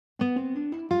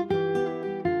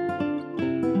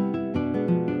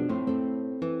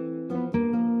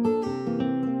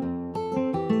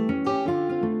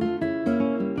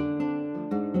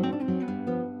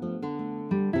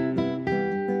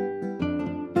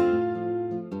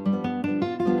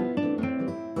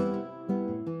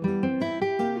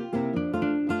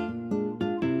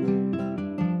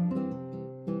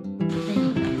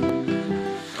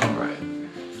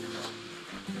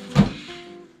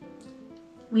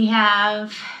we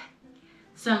have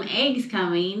some eggs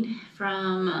coming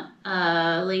from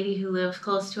a lady who lives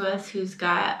close to us who's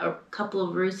got a couple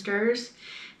of roosters.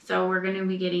 So we're going to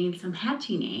be getting some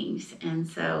hatching eggs. And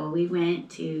so we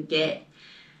went to get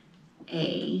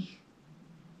a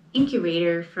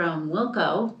incubator from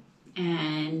Wilco,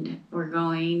 and we're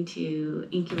going to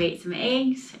incubate some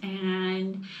eggs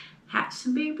and hatch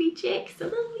some baby chicks, the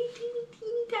little teeny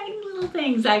tiny little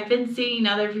things. I've been seeing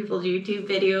other people's YouTube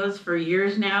videos for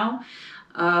years now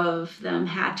of them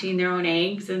hatching their own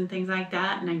eggs and things like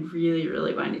that, and I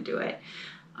really want to do it.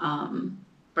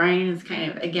 Bryan is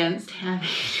kind of against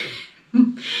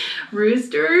having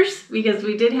roosters because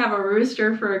we did have a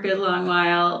rooster for a good long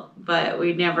while, but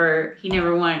he never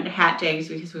wanted to hatch eggs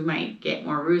because we might get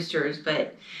more roosters.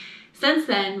 But since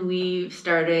then we've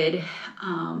started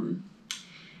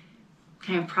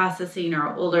kind of processing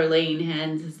our older laying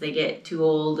hens as they get too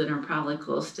old and are probably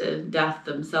close to death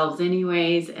themselves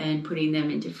anyways, and putting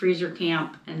them into freezer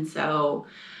camp. And so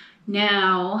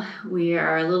now we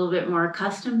are a little bit more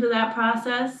accustomed to that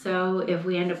process. So if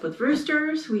we end up with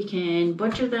roosters, we can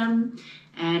butcher them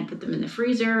and put them in the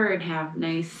freezer and have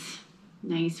nice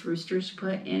roosters to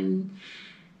put in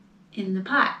the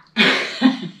pot.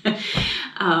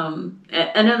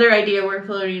 Another idea we're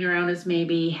floating around is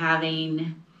maybe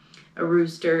having a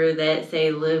rooster that,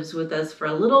 say, lives with us for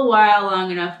a little while, long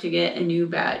enough to get a new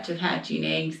batch of hatching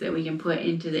eggs that we can put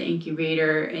into the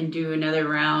incubator and do another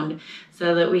round,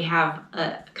 so that we have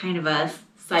a kind of a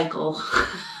cycle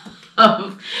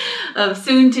of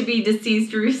soon to be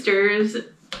deceased roosters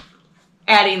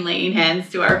adding laying hens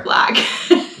to our flock.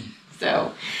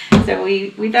 So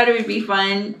we thought it would be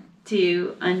fun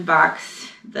to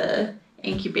unbox the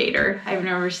incubator. I've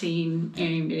never seen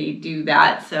anybody do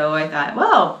that, so I thought,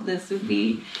 well, this would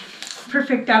be a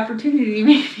perfect opportunity to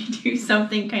maybe do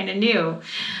something kind of new.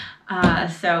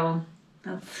 So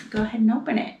let's go ahead and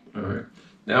open it. All right.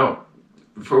 Now,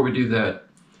 before we do that,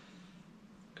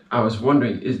 I was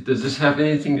wondering, does this have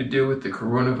anything to do with the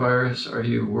coronavirus? Are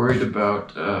you worried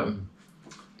about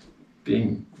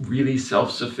being really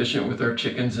self-sufficient with our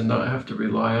chickens and not have to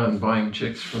rely on buying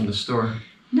chicks from the store?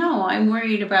 No, I'm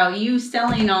worried about you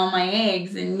selling all my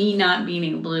eggs and me not being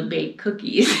able to bake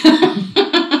cookies. Well,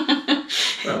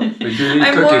 we do need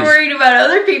I'm cookies. more worried about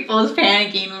other people's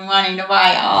panicking and wanting to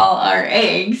buy all our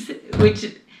eggs, which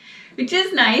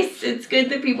is nice. It's good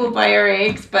that people buy our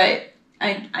eggs, but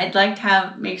I'd like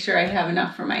to make sure I have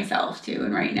enough for myself too.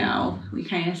 And right now we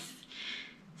kind of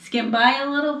skimp by a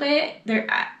little bit.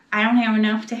 I don't have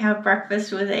enough to have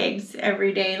breakfast with eggs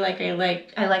every day. Like I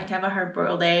like to have a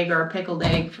hard-boiled egg or a pickled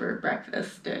egg for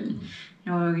breakfast, and I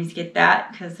don't always get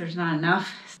that because there's not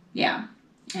enough. Yeah,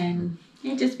 and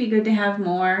it'd just be good to have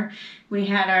more. We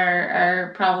had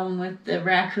our problem with the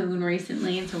raccoon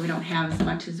recently, and so we don't have as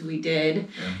much as we did.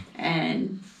 Yeah.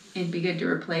 And it'd be good to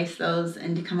replace those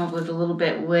and to come up with a little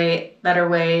bit better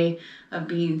way of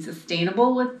being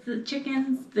sustainable with the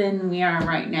chickens than we are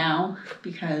right now,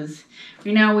 because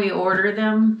right now we order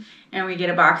them and we get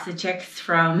a box of chicks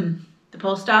from the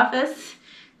post office.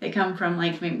 They come from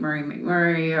like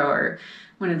McMurray or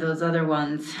one of those other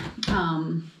ones.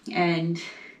 And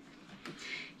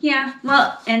yeah,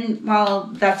 and while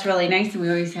that's really nice and we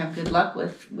always have good luck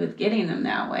with getting them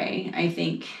that way, I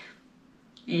think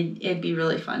it'd be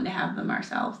really fun to have them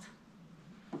ourselves.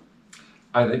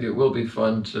 I think it will be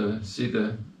fun to see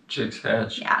the chicks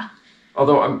hatch. Yeah.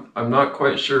 Although I'm not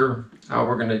quite sure how if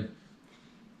we're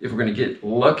gonna get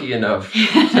lucky enough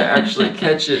to actually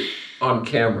catch it on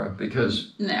camera,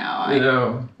 because we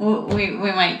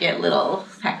might get little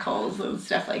heckles and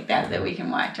stuff like that we can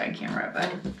watch on camera,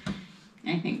 but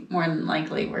I think more than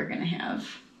likely we're gonna have,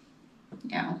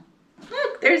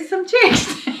 look, there's some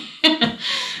chicks.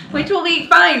 Which will be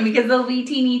fine because they'll be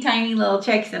teeny tiny little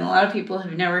chicks, and a lot of people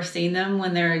have never seen them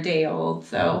when they're a day old.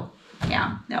 So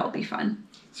yeah, that'll be fun.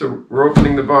 So we're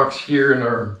opening the box here in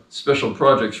our special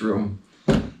projects room,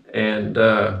 and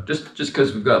just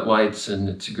because we've got lights and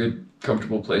it's a good,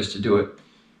 comfortable place to do it,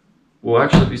 we'll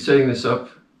actually be setting this up,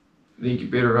 the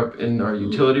incubator up in our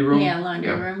utility room. Yeah,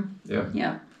 laundry room. Yeah.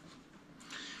 Yeah.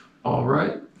 All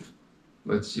right,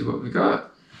 let's see what we got.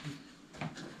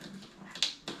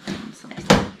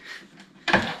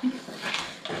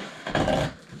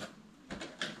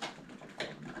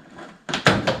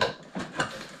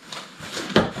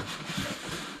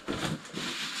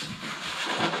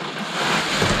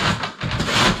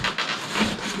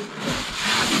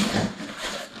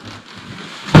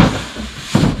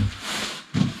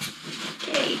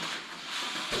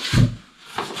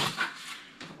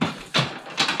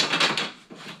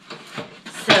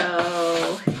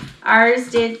 ours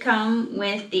did come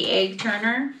with the egg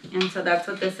turner, and so that's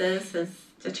what this is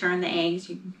to turn the eggs.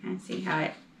 You can kind of see how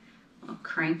it will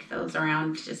crank those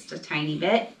around just a tiny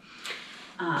bit.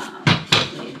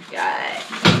 We've got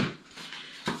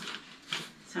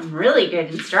some really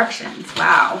good instructions.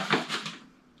 Wow.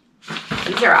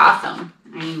 These are awesome.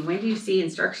 I mean, when do you see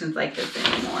instructions like this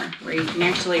anymore, where you can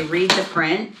actually read the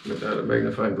print? Without a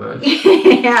magnifying glass.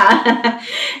 Yeah.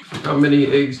 How many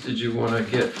eggs did you want to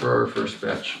get for our first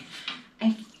batch?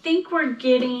 I think we're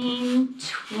getting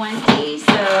 20.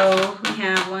 So we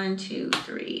have 1, 2,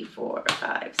 3, 4,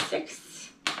 5, 6,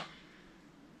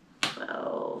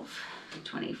 12,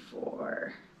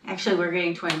 24. Actually, we're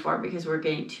getting 24 because we're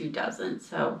getting 2 dozen.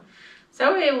 So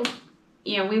it,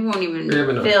 you know, we won't even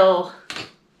fill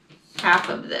half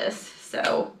of this,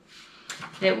 so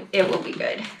it will be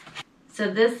good.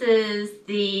 So this is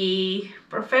the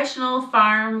professional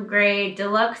farm grade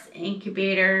deluxe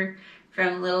incubator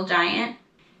from Little Giant.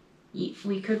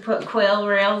 We could put quail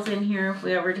rails in here if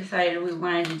we ever decided we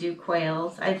wanted to do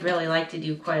quails. I'd really like to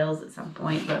do quails at some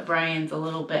point, but Bryan's a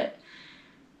little bit,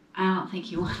 I don't think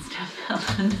he wants to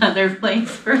build another place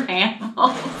for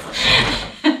animals.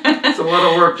 It's a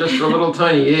lot of work just for little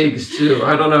tiny eggs too.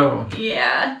 I don't know.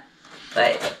 Yeah.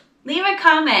 But leave a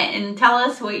comment and tell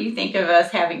us what you think of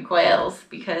us having quails,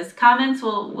 because comments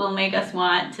will make us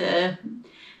want to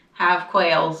have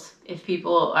quails if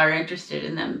people are interested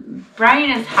in them.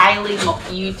 Bryan is highly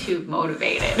YouTube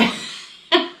motivated.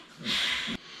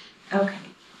 Okay,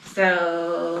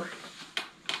 so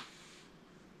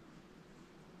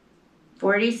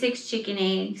 46 chicken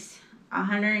eggs,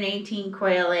 118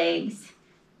 quail eggs,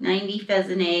 90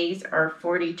 pheasant eggs, or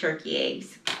 40 turkey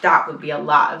eggs. That would be a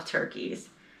lot of turkeys.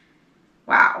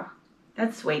 Wow,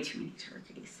 that's way too many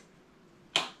turkeys.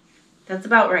 That's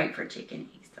about right for chicken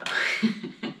eggs, though.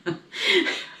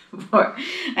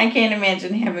 I can't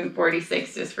imagine having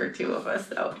 46 just for 2 of us,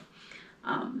 though.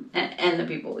 And the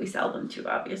people we sell them to,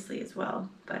 obviously, as well.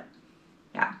 But,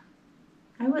 yeah,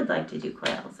 I would like to do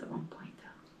quails at one point,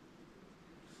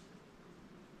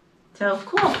 though. So,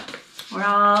 cool. We're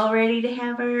all ready to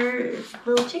have our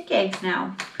little chick eggs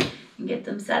now and get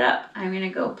them set up. I'm going to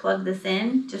go plug this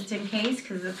in just in case,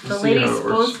 because if the lady's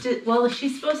supposed to, well,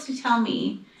 she's supposed to tell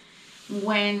me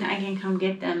when I can come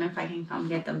get them, if I can come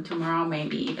get them tomorrow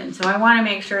maybe even. So I want to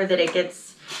make sure that it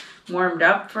gets warmed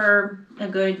up for a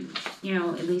good, you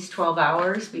know, at least 12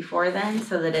 hours before then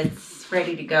so that it's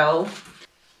ready to go.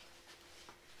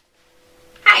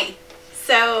 Hi,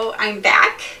 so I'm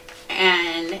back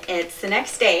and it's the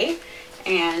next day.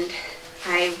 And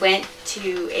I went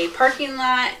to a parking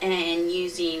lot and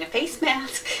using a face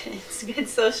mask, it's good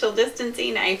social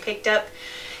distancing, I picked up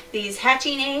these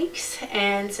hatching eggs,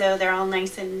 and so they're all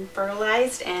nice and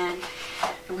fertilized, and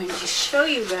I'm going to show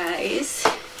you guys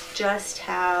just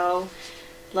how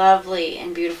lovely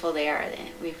and beautiful they are.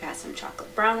 We've got some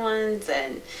chocolate brown ones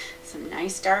and some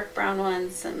nice dark brown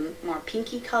ones, some more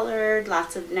pinky colored,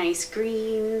 lots of nice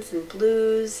greens and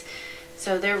blues,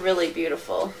 so they're really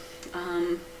beautiful.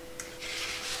 And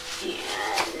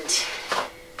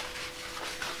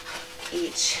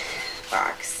each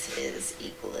box is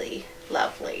equally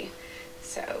lovely,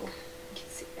 so you can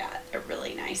see that they're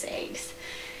really nice eggs.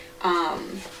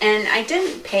 And I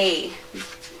didn't pay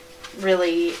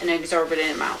really an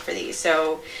exorbitant amount for these,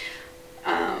 so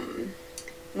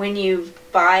when you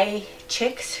buy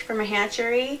chicks from a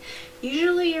hatchery,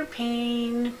 usually you're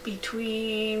paying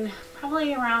between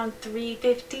probably around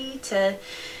 $3.50 to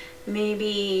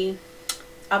maybe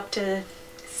up to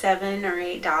 $7 or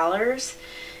 $8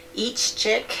 each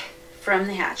chick from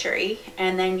the hatchery,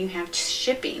 and then you have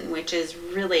shipping, which is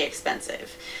really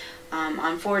expensive.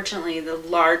 Unfortunately, the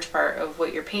large part of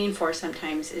what you're paying for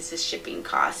sometimes is the shipping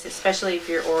costs, especially if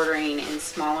you're ordering in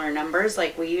smaller numbers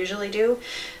like we usually do.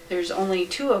 There's only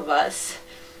 2 of us,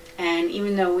 and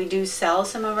even though we do sell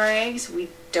some of our eggs, we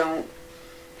don't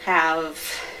have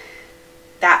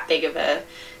that big of a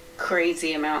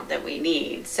crazy amount that we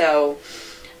need. So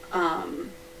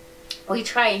we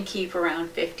try and keep around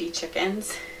 50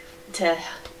 chickens to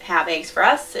have eggs for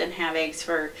us and have eggs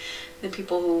for the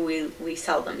people who we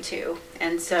sell them to.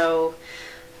 And so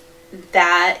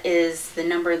that is the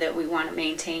number that we want to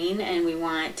maintain, and we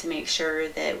want to make sure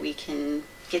that we can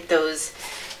get those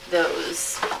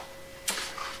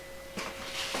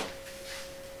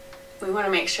we want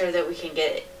to make sure that we can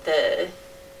get the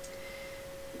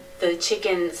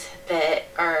chickens that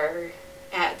are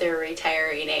at their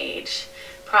retiring age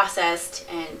processed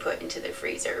and put into the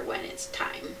freezer when it's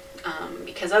time,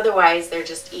 because otherwise they're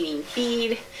just eating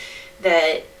feed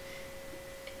that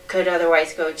could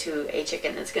otherwise go to a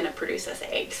chicken that's going to produce us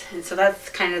eggs. And so that's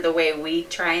kind of the way we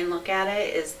try and look at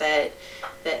it, is that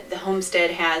the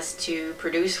homestead has to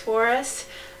produce for us.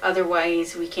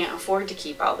 Otherwise, we can't afford to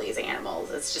keep all these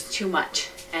animals. It's just too much.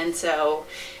 And so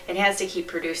it has to keep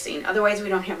producing. Otherwise, we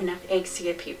don't have enough eggs to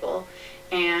give people.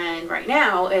 And right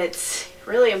now, it's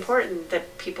really important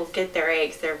that people get their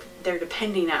eggs. They're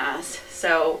depending on us.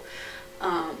 So,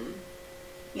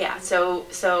 yeah,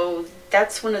 so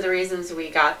that's one of the reasons we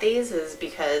got these, is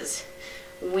because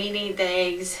we need the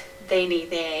eggs, they need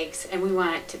the eggs, and we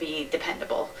want it to be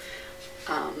dependable.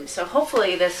 So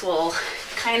hopefully this will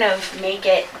kind of make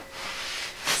it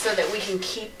so that we can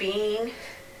keep being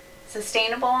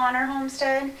sustainable on our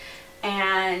homestead,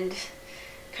 and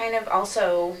kind of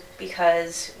also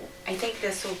because I think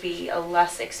this will be a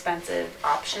less expensive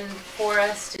option for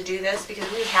us to do this,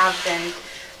 because we have been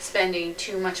spending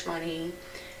too much money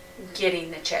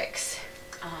getting the chicks.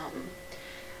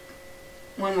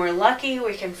 When we're lucky,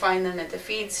 we can find them at the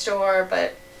feed store,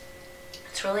 but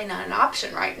it's really not an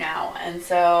option right now. And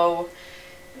so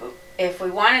if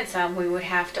we wanted some, we would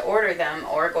have to order them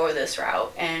or go this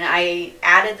route. And I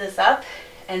added this up,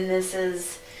 and this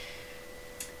is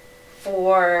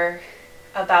for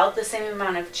about the same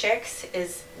amount of chicks,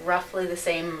 is roughly the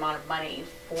same amount of money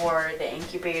for the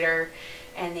incubator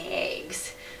and the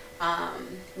eggs.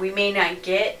 We may not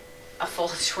get a full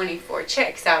 24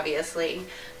 chicks, obviously,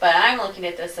 but I'm looking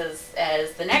at this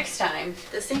as the next time,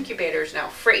 this incubator is now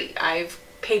free. I've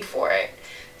paid for it.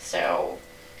 So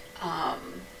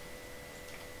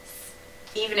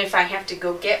even if I have to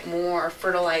go get more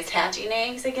fertilized hatching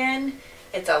eggs again,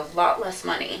 it's a lot less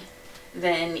money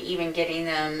than even getting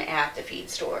them at the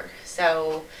feed store.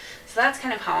 So that's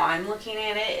kind of how I'm looking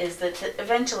at it, is that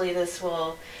eventually this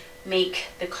will make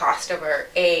the cost of our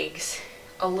eggs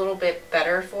a little bit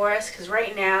better for us, because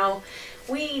right now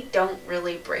we don't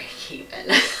really break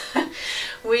even.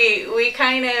 we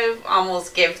kind of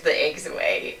almost give the eggs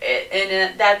away,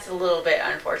 and that's a little bit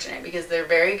unfortunate, because they're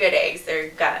very good eggs.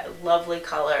 They've got a lovely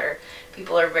color.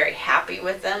 People are very happy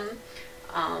with them,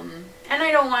 and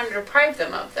I don't want to deprive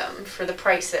them of them for the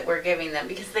price that we're giving them,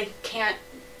 because they can't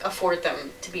afford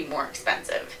them to be more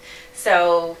expensive.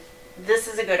 So this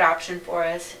is a good option for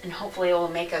us, and hopefully it will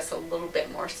make us a little bit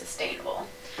more sustainable.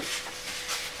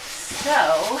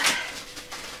 So,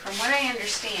 from what I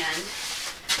understand,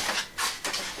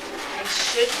 I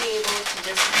should be able to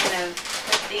just kind of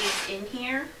put these in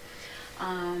here.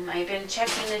 I've been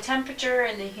checking the temperature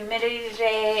and the humidity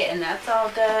today, and that's all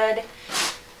good.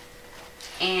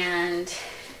 And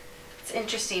it's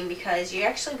interesting because you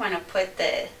actually want to put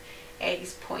the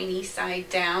eggs pointy side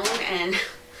down, and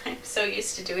I'm so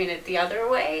used to doing it the other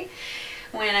way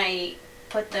when I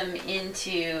put them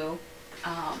into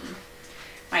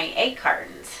my egg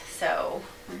cartons. So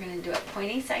we're going to do it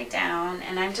pointy side down,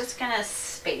 and I'm just going to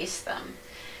space them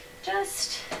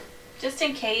just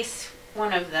in case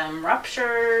one of them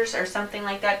ruptures or something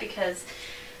like that, because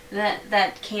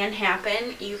that can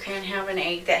happen. You can have an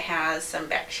egg that has some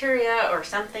bacteria or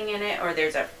something in it, or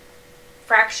there's a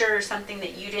fracture or something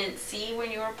that you didn't see when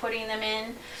you were putting them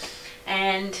in,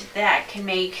 and that can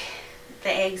make the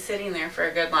egg sitting there for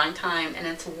a good long time, and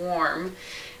it's warm,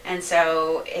 and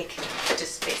so it can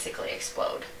just basically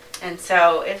explode. And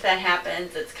so if that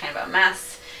happens, it's kind of a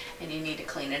mess, and you need to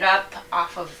clean it up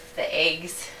off of the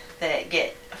eggs that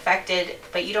get affected,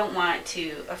 but you don't want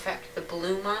to affect the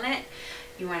bloom on it.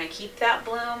 You want to keep that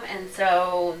bloom, and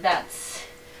so that's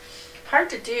hard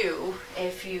to do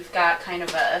if you've got kind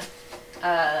of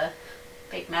a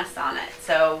big mess on it.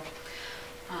 So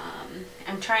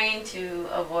I'm trying to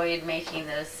avoid making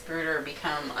this brooder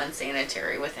become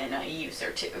unsanitary within a use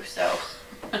or two. So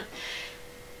and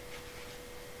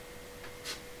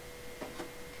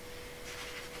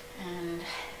I'm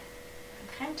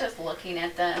kind of just looking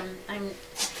at them. I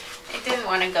didn't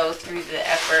want to go through the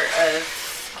effort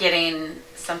of getting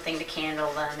something to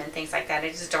candle them and things like that. I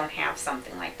just don't have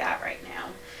something like that right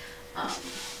now.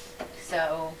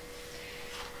 So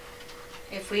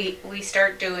if we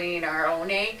start doing our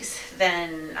own eggs,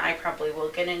 then I probably will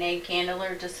get an egg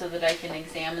candler just so that I can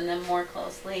examine them more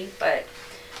closely, but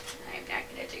I'm not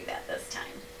going to do that this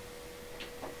time.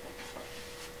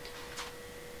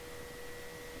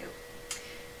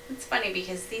 It's funny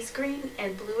because these green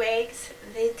and blue eggs,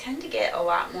 they tend to get a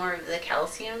lot more of the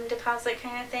calcium deposit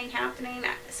kind of thing happening.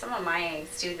 Some of my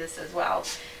eggs do this as well.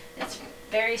 It's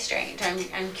very strange.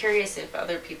 I'm curious if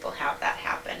other people have that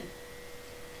happen.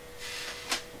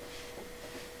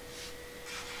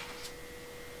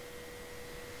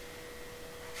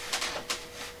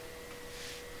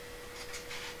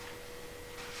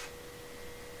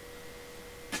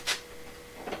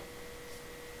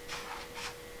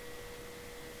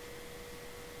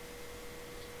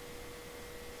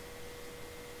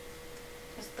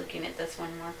 this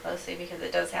one more closely because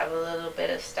it does have a little bit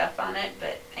of stuff on it,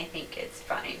 but I think it's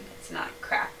fine. It's not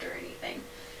cracked or anything.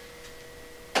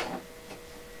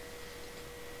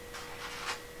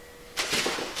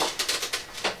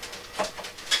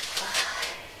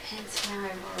 And so now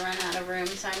I've run out of room,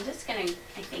 so I'm just gonna,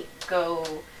 I think, go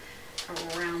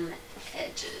around the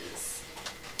edges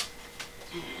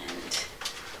and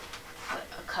put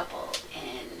a couple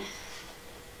in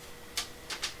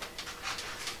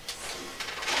some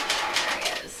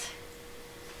areas.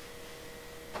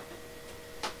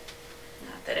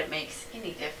 Not that it makes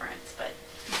any difference, but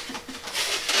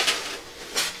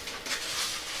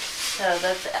so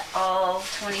that's all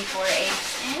 24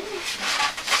 eggs in.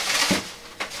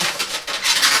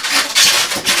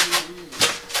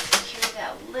 Secure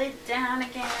that lid down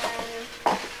again.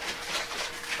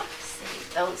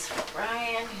 Save those for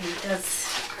Bryan, who does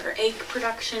our egg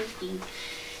production. He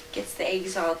gets the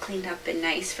eggs all cleaned up and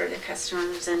nice for the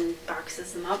customers and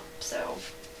boxes them up. So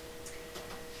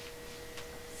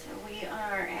we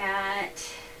are at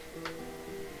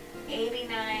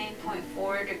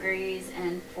 89.4 degrees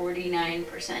and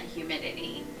 49%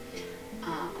 humidity.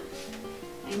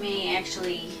 I may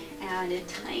actually add a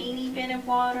tiny bit of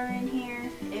water in here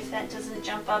if that doesn't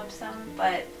jump up some,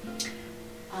 but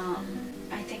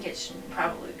I think it should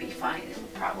probably be fine.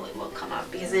 It probably will come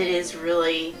up because it is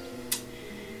really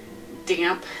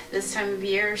damp this time of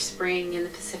year. Spring in the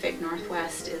Pacific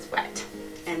Northwest is wet,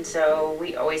 and so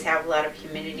we always have a lot of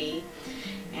humidity.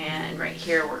 And right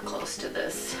here we're close to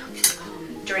this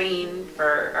drain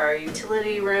for our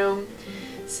utility room,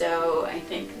 so I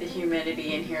think the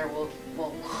humidity in here will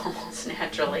almost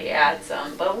naturally add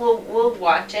some, but we'll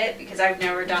watch it because I've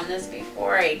never done this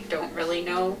before. I don't really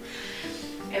know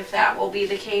if that will be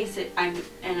the case. And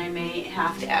I may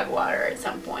have to add water at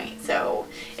some point. So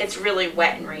it's really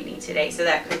wet and rainy today, so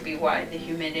that could be why the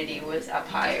humidity was up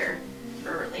higher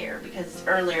earlier, because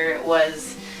earlier it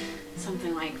was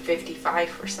something like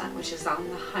 55%, which is on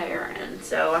the higher end.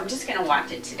 So I'm just gonna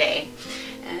watch it today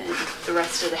and the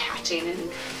rest of the hatching, and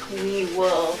we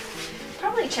will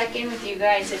probably check in with you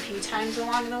guys a few times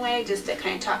along the way just to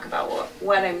kind of talk about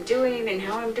what I'm doing and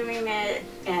how I'm doing it.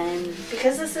 And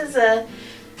because this is a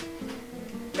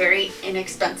very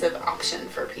inexpensive option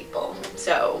for people.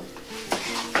 So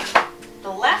the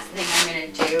last thing I'm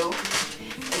gonna do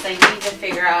is I need to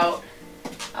figure out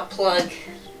a plug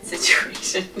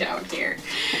situation down here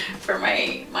for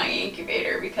my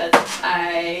incubator, because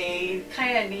I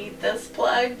kind of need this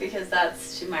plug because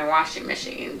that's to my washing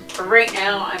machine. For right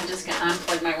now, I'm just gonna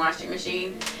unplug my washing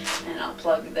machine and I'll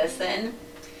plug this in,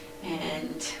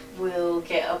 and we'll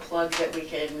get a plug that we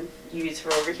can use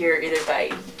for over here, either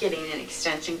by getting an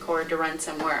extension cord to run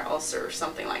somewhere else or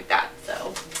something like that.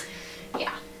 So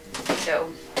yeah,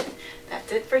 so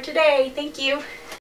that's it for today. Thank you.